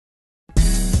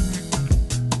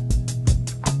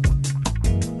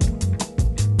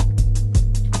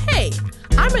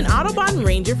Audubon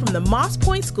Ranger from the Moss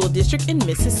Point School District in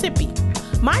Mississippi.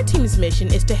 My team's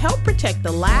mission is to help protect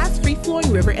the last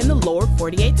free-flowing river in the lower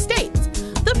 48 states,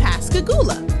 the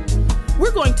Pascagoula.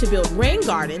 We're going to build rain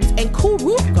gardens and cool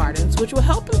roof gardens, which will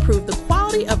help improve the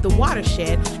quality of the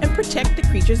watershed and protect the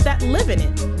creatures that live in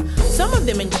it. Some of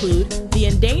them include the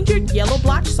endangered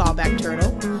yellow-blotched sawback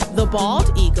turtle, the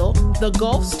bald eagle, the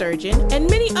Gulf sturgeon, and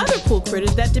many other cool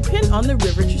critters that depend on the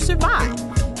river to survive.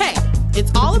 Hey,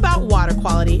 it's all about water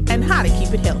quality and how to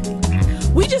keep it healthy.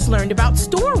 We just learned about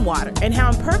stormwater and how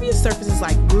impervious surfaces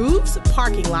like roofs,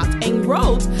 parking lots, and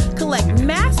roads collect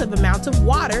massive amounts of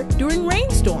water during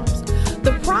rainstorms.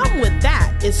 The problem with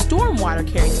that is stormwater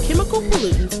carries chemical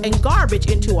pollutants and garbage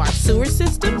into our sewer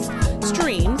systems,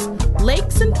 streams,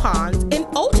 lakes and ponds, and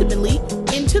ultimately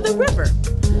into the river.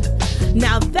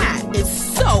 Now that is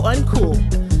so uncool.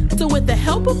 So with the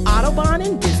help of Audubon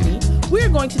and Disney, we're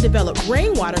going to develop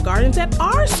rainwater gardens at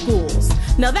our schools.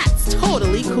 Now that's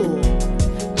totally cool.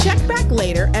 Check back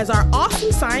later as our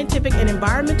awesome scientific and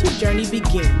environmental journey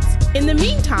begins. In the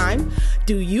meantime,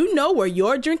 do you know where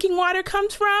your drinking water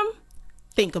comes from?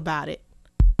 Think about it.